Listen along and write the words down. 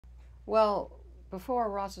Well,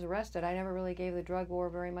 before Ross was arrested, I never really gave the drug war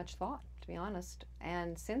very much thought, to be honest.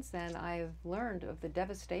 And since then, I've learned of the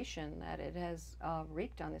devastation that it has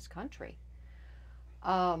wreaked on this country.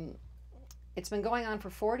 Um, it's been going on for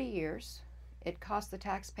 40 years. It costs the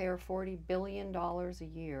taxpayer $40 billion a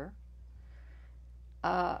year.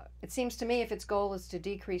 It seems to me if its goal is to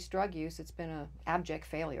decrease drug use, it's been an abject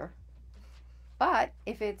failure. But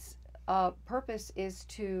if its purpose is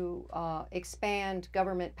to expand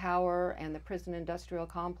government power and the prison industrial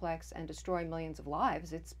complex and destroy millions of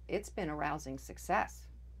lives, it's been a rousing success.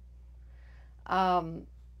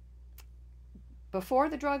 Before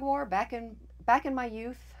the drug war, back in my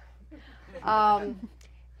youth,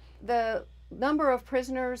 the number of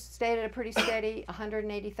prisoners stayed at a pretty steady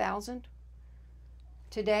 180,000.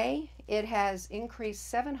 Today, it has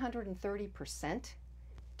increased 730%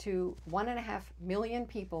 to 1.5 million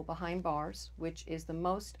people behind bars, which is the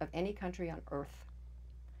most of any country on earth.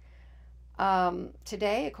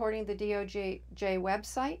 Today, according to the DOJ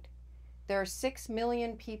website, there are 6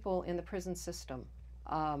 million people in the prison system,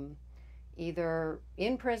 either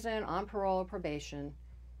in prison, on parole, or probation.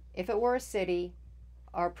 If it were a city,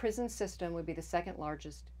 our prison system would be the second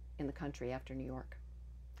largest in the country after New York.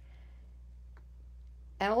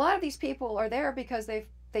 And a lot of these people are there because they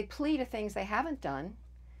plead to things they haven't done,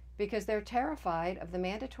 because they're terrified of the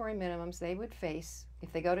mandatory minimums they would face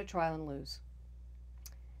if they go to trial and lose.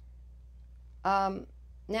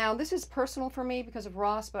 Now, this is personal for me because of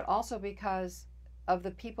Ross, but also because of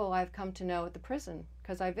the people I've come to know at the prison,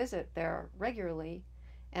 because I visit there regularly,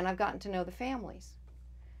 and I've gotten to know the families.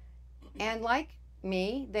 And like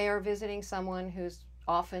me, they are visiting someone who's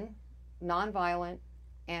often nonviolent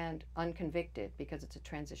and unconvicted because it's a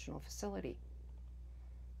transitional facility.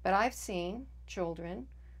 But I've seen children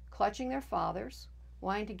clutching their fathers,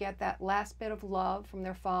 wanting to get that last bit of love from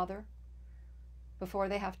their father before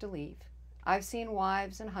they have to leave. I've seen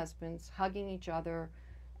wives and husbands hugging each other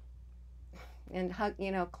and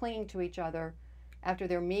clinging to each other after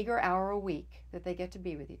their meager hour a week that they get to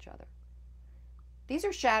be with each other. These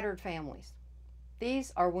are shattered families.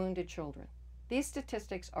 These are wounded children. These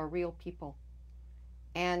statistics are real people.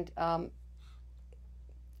 And I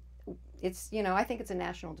think it's a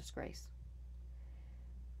national disgrace.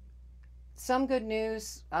 Some good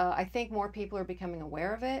news, I think more people are becoming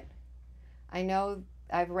aware of it. I know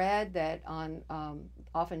I've read that on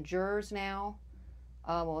often jurors now,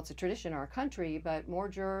 well, it's a tradition in our country, but more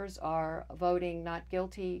jurors are voting not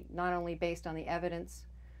guilty, not only based on the evidence,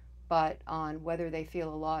 but on whether they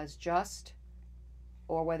feel a law is just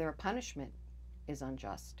or whether a punishment is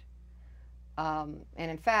unjust. And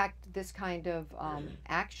in fact, this kind of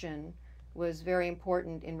action was very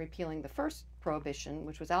important in repealing the first prohibition,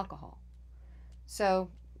 which was alcohol. So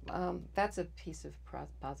that's a piece of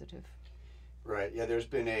positive. Right. Yeah, there's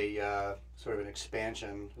been a sort of an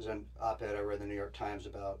expansion. There's an op-ed I read in the New York Times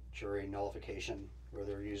about jury nullification, where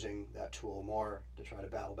they're using that tool more to try to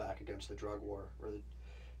battle back against the drug war, where the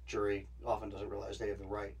jury often doesn't realize they have the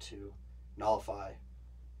right to nullify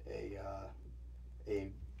a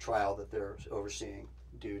trial that they're overseeing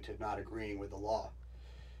due to not agreeing with the law.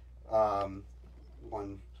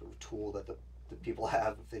 One sort of tool that the people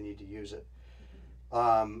have if they need to use it.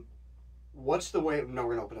 What's the way, no,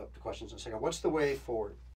 we're going to open up the questions in a second. What's the way forward